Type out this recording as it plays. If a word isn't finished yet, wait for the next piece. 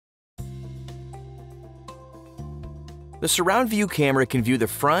The surround view camera can view the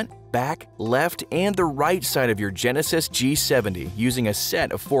front, back, left, and the right side of your Genesis G70 using a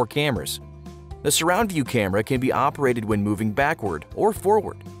set of 4 cameras. The surround view camera can be operated when moving backward or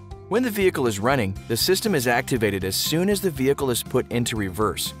forward. When the vehicle is running, the system is activated as soon as the vehicle is put into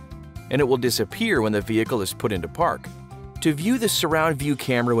reverse, and it will disappear when the vehicle is put into park. To view the surround view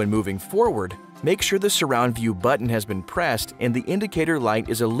camera when moving forward, make sure the surround view button has been pressed and the indicator light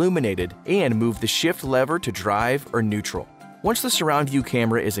is illuminated, and move the shift lever to drive or neutral. Once the surround view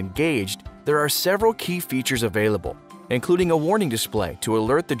camera is engaged, there are several key features available, including a warning display to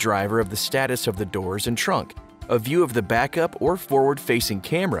alert the driver of the status of the doors and trunk, a view of the backup or forward-facing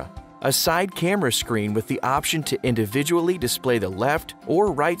camera, a side camera screen with the option to individually display the left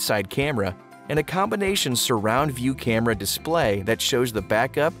or right side camera, and a combination surround view camera display that shows the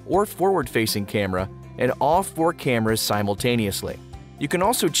backup or forward-facing camera and all 4 cameras simultaneously. You can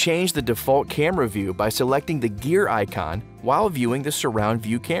also change the default camera view by selecting the gear icon while viewing the surround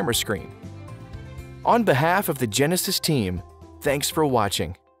view camera screen. On behalf of the Genesis team, thanks for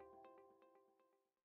watching.